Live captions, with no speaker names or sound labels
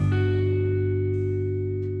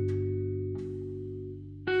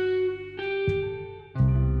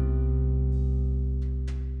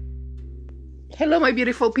Hello, my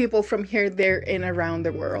beautiful people from here, there, and around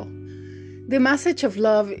the world. The message of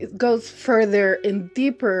love goes further and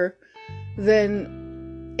deeper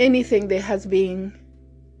than anything that has been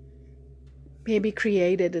maybe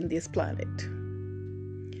created in this planet.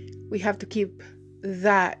 We have to keep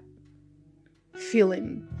that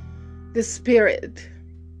feeling, the spirit,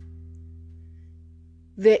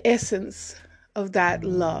 the essence of that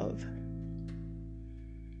love.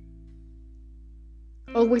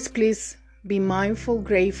 Always please be mindful,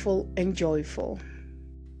 grateful, and joyful.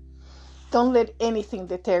 Don't let anything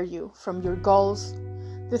deter you from your goals,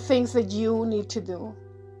 the things that you need to do.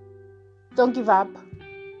 Don't give up.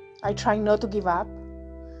 I try not to give up.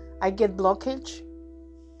 I get blockage.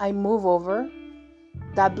 I move over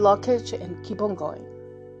that blockage and keep on going.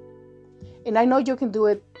 And I know you can do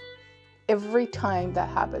it every time that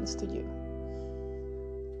happens to you.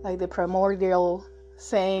 Like the primordial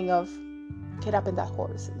saying of get up in that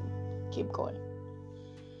horse and keep going.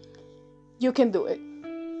 You can do it.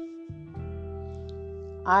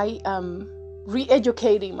 I am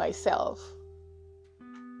re-educating myself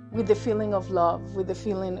with the feeling of love, with the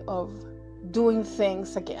feeling of doing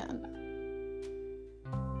things again.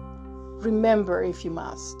 Remember, if you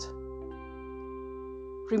must.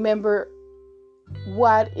 Remember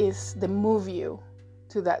what is the move you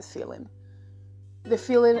to that feeling. The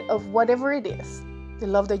feeling of whatever it is. The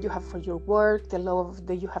love that you have for your work, the love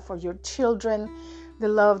that you have for your children, the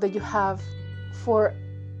love that you have for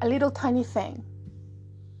a little tiny thing.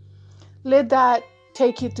 Let that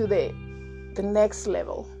take you to the next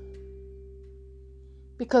level.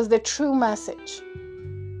 Because the true message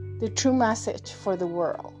for the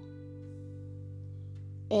world,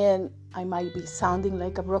 and I might be sounding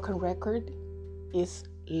like a broken record, is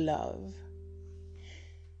love.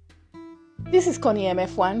 This is Connie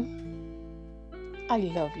MF1. I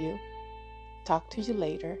love you. Talk to you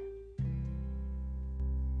later.